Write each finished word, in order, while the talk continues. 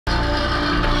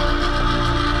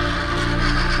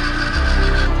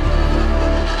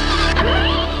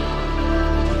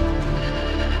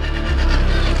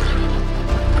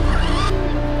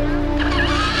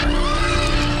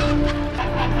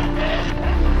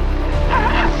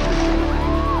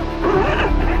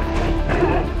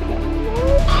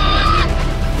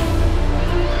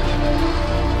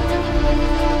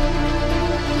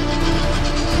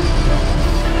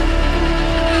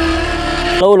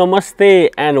Hello, namaste,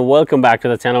 and welcome back to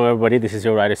the channel, everybody. This is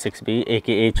your rider 6B,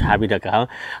 aka Chabi Dhakal.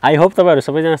 I hope तपाईहरु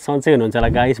सबैजना सन्चै हुनुहुन्छ होला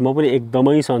guys. म पनि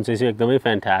एकदमै सन्चै छु, एकदमै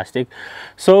fantastic.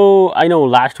 So I know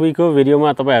last week को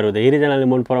भिडियोमा तपाईहरु धेरै जनाले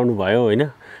मन पराउनु भयो हैन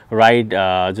राइड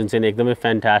जुन चाहिँ एकदमै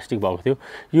फ्यान्टास्टिक भएको थियो।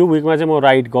 यो विकमा चाहिँ म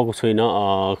राइड गएको छैन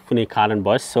कुनै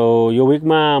कारणवश। सो यो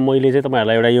विकमा मैले चाहिँ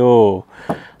तपाईहरुलाई एउटा यो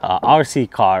RC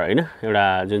कार हैन एउटा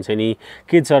जुन चाहिँ नि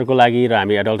किड्सहरुको लागि र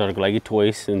हामी एडल्टहरुको लागि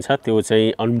टोयस हुन्छ त्यो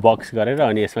चाहिँ अनबक्स गरेर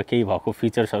अनि यसमा केही भएको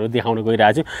फिचर्सहरु देखाउन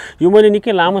गइरहेछु। यो मैले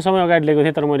निकै लामो समय अगाडि लिएको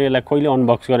थिएँ तर मैले यसलाई कहिले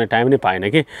अनबक्स गर्ने टाइम नै पाएन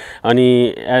के। अनि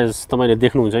एज तपाईले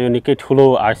देख्नुहुन्छ यो निकै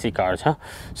ठुलो RC कार छ।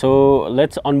 So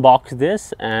let's unbox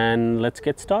this and let's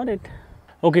get started.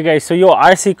 Okay guys, so यो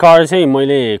RC कार चाहिँ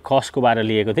मैले Costco बाट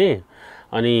लिएको थिएँ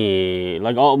अनि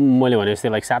लाइक मैले भने जस्तै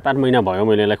लाइक 7-8 महिना भयो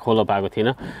मैले यसलाई खोल्न पाएको थिएन।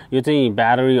 यो चाहिँ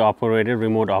battery operated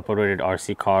remote operated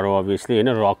RC car हो अभियसली हैन,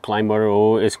 रक क्लाइम्बर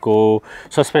हो। यसको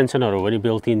सस्पेन्सनहरु पनि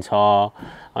बिल्ट इन छ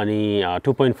अनि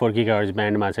 2.4 GHz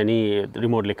ब्यान्डमा चाहिँ नि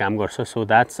रिमोटले काम गर्छ। So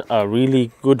that's a really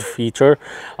good feature.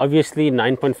 Obviously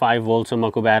 9.5 volt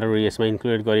सम्मको ब्याटरी यसमा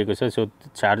इन्क्लुडेड गरेको छ। सो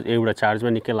एउटा चार्जमा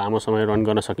निकै लामो समय रन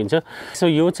गर्न सकिन्छ। सो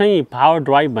यो चाहिँ पावर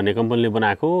ड्राइभ भन्ने कम्पनीले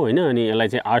बनाएको हैन अनि यसलाई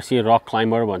चाहिँ RC रक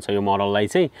क्लाइम्बर भन्छ यो मोडललाई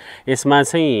चाहिँ। यसमा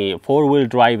चाहिँ 4 व्हील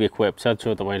ड्राइभ इक्विप छ।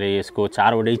 सो तपाईले यसको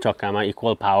चारवटै चक्कामा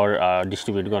इक्वल पावर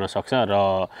डिस्ट्रिब्युट गर्न सक्छ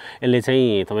र यसले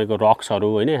चाहिँ तपाईको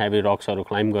रक्सहरु हैन हेभी रक्सहरु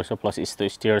क्लाइम्ब गर्छ प्लस यस्तो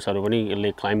स्टेयर्सहरु पनि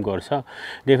यसले क्लाइम्ब गर्छ।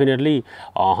 डेफिनेटली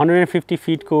 150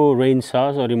 फिट को रेन्ज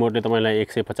छ। सो रिमोटले तपाईलाई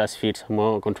 150 फिट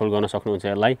सम्म कन्ट्रोल गर्न सक्नुहुन्छ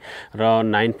यसलाई र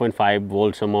 9.5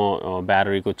 भोल्ट सम्म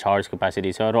ब्याटरीको चार्ज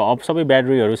क्यापेसिटी छ र अब सबै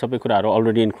ब्याटरीहरु सबै कुराहरु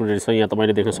अलरेडी इन्क्लुडेड छ। यहाँ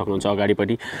तपाईले देख्न सक्नुहुन्छ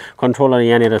अगाडिपटि कन्ट्रोलर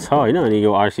यहाँनेर छ हैन अनि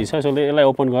यो RC छ। सो यसलाई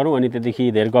ओपन गरौँ अनि त्यतिकै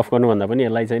धेरै गफ गर्नु भन्दा पनि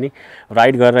यसलाई चाहिँ नि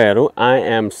राइड गरेर हेरौँ। आई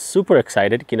एम सुपर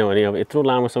एक्साइटेड किनभने अब यत्रो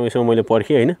लामो समयसम्म मैले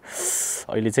पर्खे हैन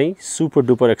अहिले चाहिँ सुपर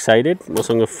डुपर एक्साइटेड।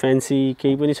 मसँग फ्यान्सी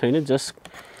केही पनि छैन, जस्ट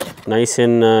नाइस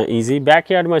एन्ड इजी।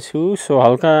 ब्याकयार्डमा छु सो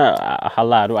हल्का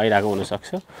हल्लाहरू आइरहेको हुन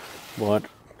सक्छ बट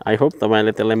आई होप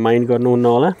तपाईहरुले त्यसलाई माइन्ड गर्नुहुन्न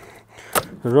होला।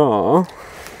 र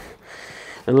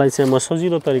यसलाई चाहिँ म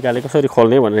सजिलो तरिकाले कसरी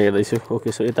खोल्ने भनेर हेर्दैछु।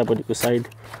 ओके, सो यतापट्टिको साइड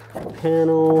प्यानल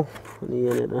अनि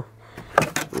यहाँनेर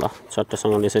ल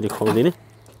चट्टसँगले यसरी खोल्दिने।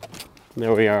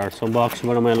 There we are. सो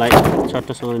बक्सबाट म यसलाई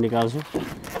चट्टसँगले निकाल्छु।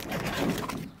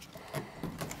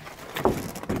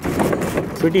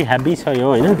 प्रिटी हेभी छ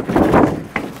यो हैन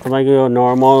तपाईको यो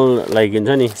नर्मल लाइक हुन्छ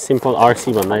नि सिम्पल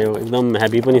RC भन्दा यो एकदम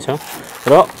हेभी पनि छ।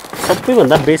 र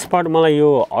सबैभन्दा बेस्ट पार्ट मलाई यो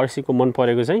RC को मन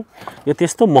परेको चाहिँ यो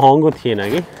त्यस्तो महँगो थिएन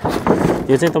कि।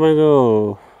 यो चाहिँ तपाईको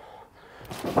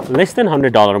लेस देन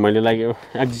 $100 मैले लाइक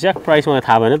एक्ज्याक्ट प्राइस मलाई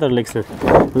थाहा भएन तर लेस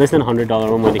देन $100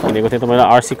 मा मैले किनेको थिएँ। तपाईलाई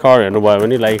RC कार हेर्नु भयो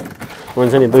भने लाइक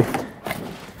हुन्छ नि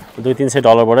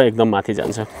 $200-300 बाट एकदम माथि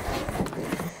जान्छ।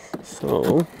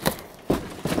 सो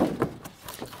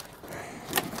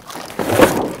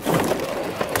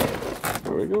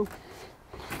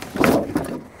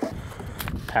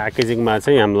प्याकेजिङमा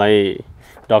चाहिँ हामीलाई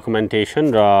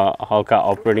डकुमेन्टेसन र हल्का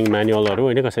अपरेटिङ म्यानुअलहरु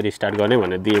हैन कसरी स्टार्ट गर्ने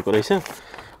भनेर दिएको रहेछ।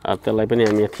 त्यसलाई पनि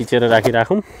हामी यहाँ थिचेर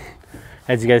राखिराखौँ।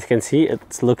 As you guys can see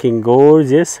it's looking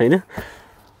gorgeous हैन।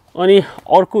 अनि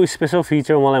अर्को स्पेशल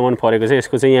फिचर मलाई मन परेको चाहिँ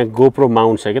यसको चाहिँ यहाँ GoPro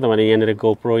माउन्ट छ के। तपाईले यहाँनेर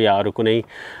GoPro या अरु कुनै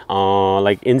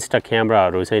लाइक इन्स्टा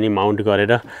क्यामेराहरु चाहिँ नि माउन्ट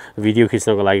गरेर भिडियो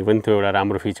खिच्नको लागि पनि त्यो एउटा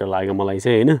राम्रो फिचर लाग्यो मलाई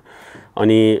चाहिँ हैन।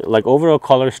 अनि लाइक ओभरअल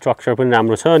कलर स्ट्रक्चर पनि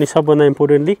राम्रो छ अनि सबभन्दा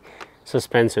इम्पोर्टेन्टली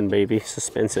सस्पेन्सन बेबी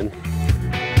सस्पेन्सन।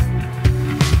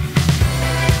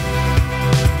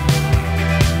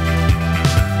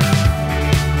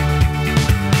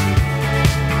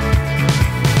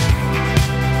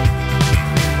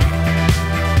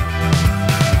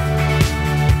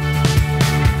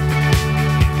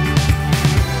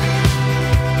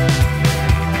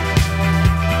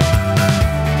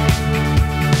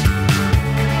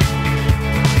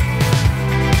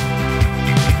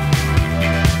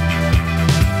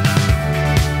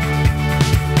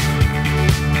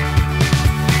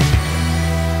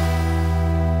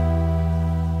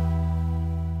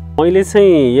 मैले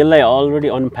चाहिँ यसलाई अलरेडी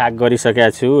अनप्याक गरिसकेको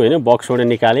छु हैन। बक्सबाट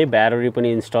निकाले ब्याटरी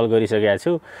पनि इन्स्टल गरिसकेको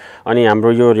छु अनि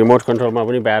हाम्रो यो रिमोट कन्ट्रोलमा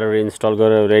पनि ब्याटरी इन्स्टल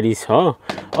गरेर रेडी छ।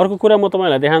 अर्को कुरा म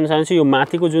तपाईहरुलाई देखाउन चाहन्छु यो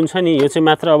माथिको जुन छ नि यो चाहिँ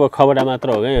मात्र अब खबडा मात्र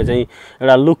हो क्या। यो चाहिँ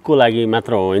एउटा लुकको लागि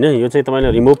मात्र हो हैन। यो चाहिँ तपाईले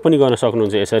रिमुभ पनि गर्न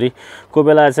सक्नुहुन्छ यसरी। कोही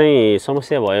बेला चाहिँ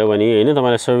समस्या भयो भने हैन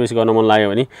तपाईलाई सर्भिस गर्न मन लाग्यो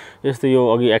भने यस्तो यो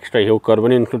अघि एक्स्ट्रा हुकर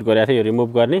पनि इन्क्लुड गरेको थियो यो रिमुभ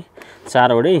गर्ने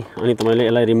चारवटै अनि तपाईले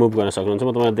यसलाई रिमुभ गर्न सक्नुहुन्छ।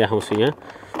 म तपाईलाई देखाउँछु यहाँ।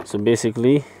 सो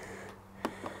बेसिकली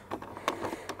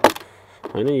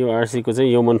हैन यो RC को चाहिँ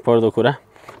यो मन पर्दो कुरा।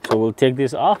 So will take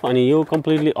this of अनि यो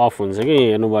कम्प्लिटली अफ हुन्छ कि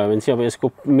हेर्नुभयो भने चाहिँ अब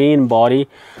यसको मेन बडी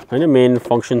हैन मेन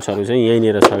फङ्सन्सहरू चाहिँ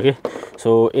यहीँनिर छ कि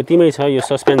सो यतिमै छ यो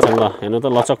सस्पेन्सन ल हेर्नु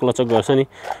त लचक लचक गर्छ नि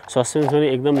सस्पेन्सन पनि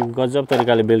एकदम गजब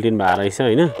तरिकाले बिल्ट इन भएर रहेछ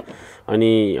हैन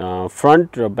अनि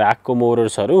फ्रन्ट र ब्याकको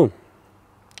मोटर्सहरू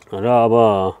र अब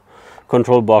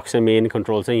कन्ट्रोल बक्स चाहिँ मेन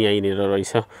कन्ट्रोल चाहिँ यहीँनिर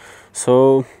रहेछ सो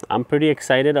आइम प्रिटी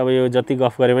एक्साइटेड अब यो जति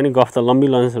गफ गरे पनि गफ त लम्बी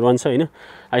रहन्छ हैन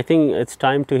I think it's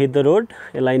time to hit the road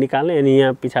यसलाई निकाल्ने अनि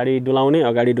यहाँ पछाडि डुलाउने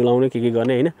अगाडि डुलाउने के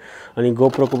गर्ने हैन अनि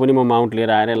गोप्रोको पनि म माउन्ट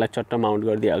लिएर आएर यसलाई चट्ट माउन्ट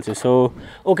गरिदिइहाल्छु सो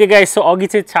ओके गाइस सो अघि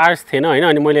चाहिँ चार्ज थिएन हैन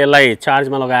अनि मैले यसलाई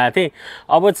चार्जमा लगाएको थिएँ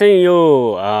अब चाहिँ यो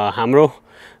हाम्रो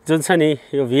जुन छ नि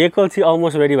यो भेहिकल चाहिँ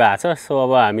अलमोस्ट रेडी भएको छ सो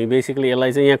अब हामी बेसिकली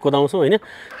यसलाई चाहिँ यहाँ कुदाउँछौँ हैन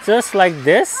just like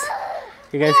this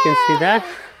you guys can see that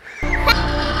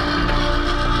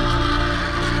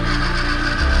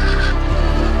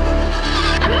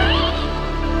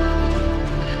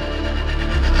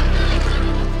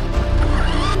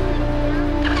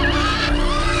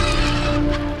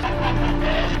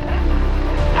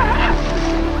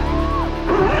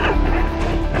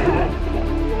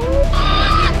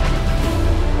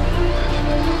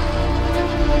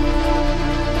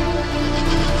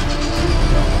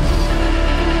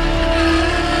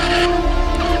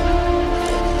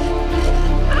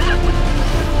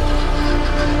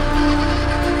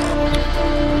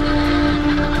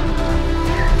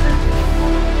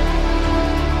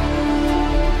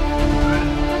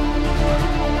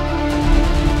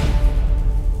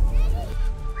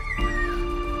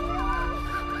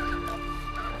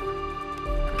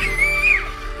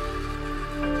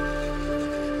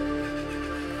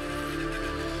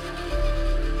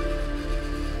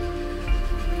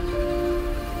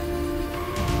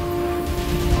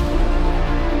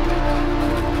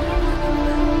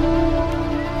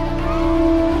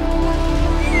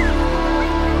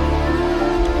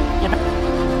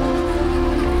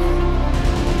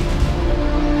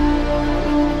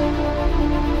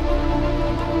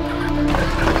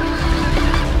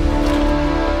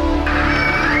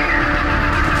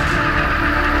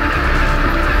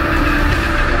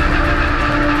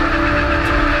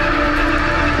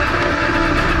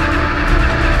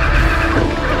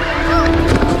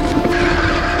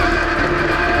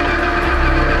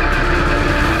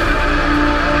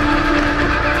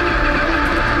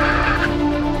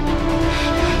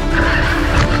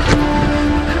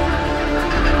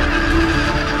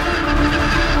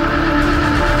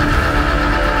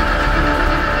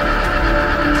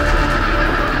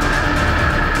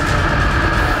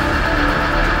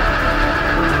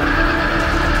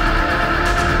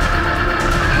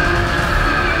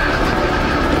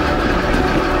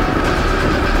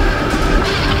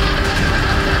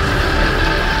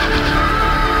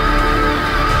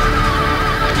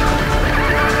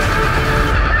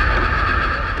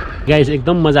guys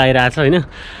एकदम मजा आइरहेछ हैन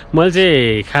मैले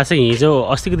चाहिँ खासै हिजो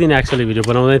अस्तिको दिन एक्चुअली भिडियो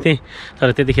बनाउँदै थिएँ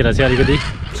तर त्यतिखेर चाहिँ अलिकति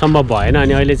सम्भव भएन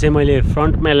अनि अहिले चाहिँ मैले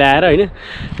फ्रन्टमा ल्याएर हैन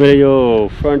मेरो यो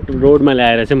फ्रन्ट रोडमा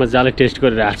ल्याएर चाहिँ मजाले टेस्ट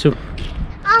गरिरहेको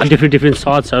छु डिफ्रेन्ट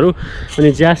सट्सहरू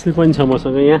अनि ज्यास्ली पनि छ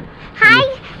मसँग यहाँ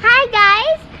Hi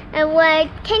guys,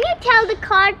 can you tell the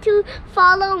car to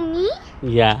follow me?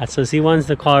 Yeah, so she wants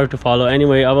the car to follow.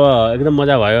 Anyway, अब एकदम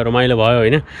मजा भयो रमाइलो भयो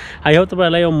हैन आई होप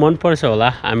तपाईहरुलाई यो मन पर्छ होला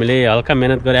हामीले हल्का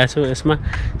मेहनत गरेका छौं यसमा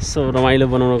सो रमाइलो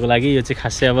बनाउनको लागि यो चाहिँ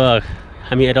खासै अब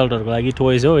हामी एडल्टहरुको लागि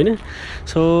टोयज हो हैन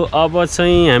सो अब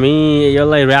चाहिँ हामी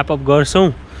यसलाई र्याप अप गर्छौं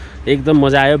एकदम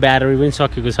मजा आयो ब्याट्री पनि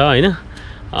सकिएको छ हैन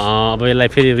अब यसलाई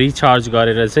फेरि रिचार्ज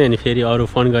गरेर चाहिँ अनि फेरि अरु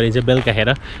फन गरिन्छ बेलुका खेर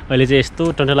अहिले चाहिँ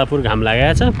यस्तो टन्टलापुर घाम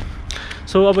लागेको छ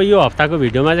सो अब यो हप्ताको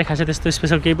भिडियोमा चाहिँ खासै त्यस्तो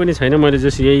स्पेशल केही पनि छैन मैले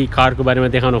जस्ट यही कारको बारेमा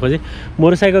देखाउन खोजेँ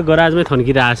मोटरसाइकल गराजमै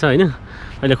थन्किरहेको छ हैन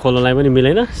अहिले खोल्नलाई पनि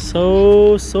मिलेन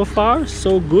so far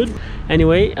so good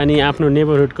anyway अनि आफ्नो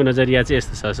नेबरहुडको नजरिया चाहिँ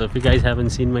यस्तो छ so if you guys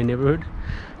हैभन्ट seen my neighbourhood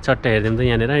चट्ट हेर्दिम त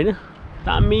यहाँनिर हैन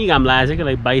दामी घाम लागेको छ कि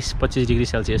लाइक 22-25 डिग्री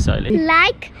सेल्सियस छ अहिले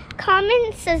Like,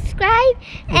 comment, subscribe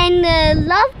and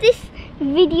love this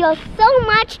video so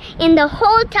much in the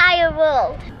whole entire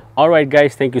world. Alright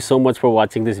guys, thank you so much for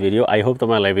watching this video. I hope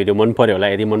तपाईहरुलाई भिडियो मन पर्यो होला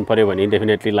यदि मन पर्यो भने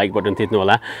डेफिनेटली लाइक बटन थिच्नु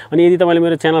होला अनि यदि तपाईले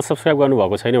मेरो च्यानल सब्स्क्राइब गर्नु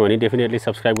भएको छैन भने डेफिनेटली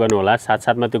सब्स्क्राइब गर्नु होला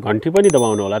साथसाथमा त्यो घण्टी पनि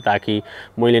दबाउनु होला ताकि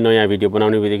मैले नयाँ भिडियो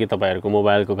बनाउने बित्तिकै तपाईहरुको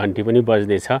मोबाइलको घण्टी पनि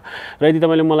बज्दैछ र यदि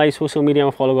तपाईले मलाई सोशल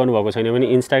मिडियामा फलो गर्नु भएको छैन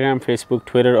भने इन्स्टाग्राम फेसबुक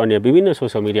ट्विटर अनि विभिन्न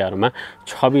सोशल मिडियाहरुमा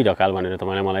छवि ढकाल भनेर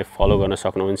तपाईले मलाई फलो गर्न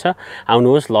सक्नुहुन्छ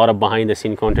आउनुहोस् lot of behind the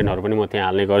seen कन्टेन्टहरु पनि म त्यहाँ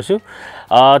हाल्ने गर्छु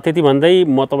त्यति भन्दै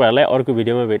म तपाईहरुलाई अर्को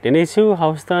भिडियोमा भेट्ने छु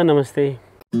हवस् त नमस्ते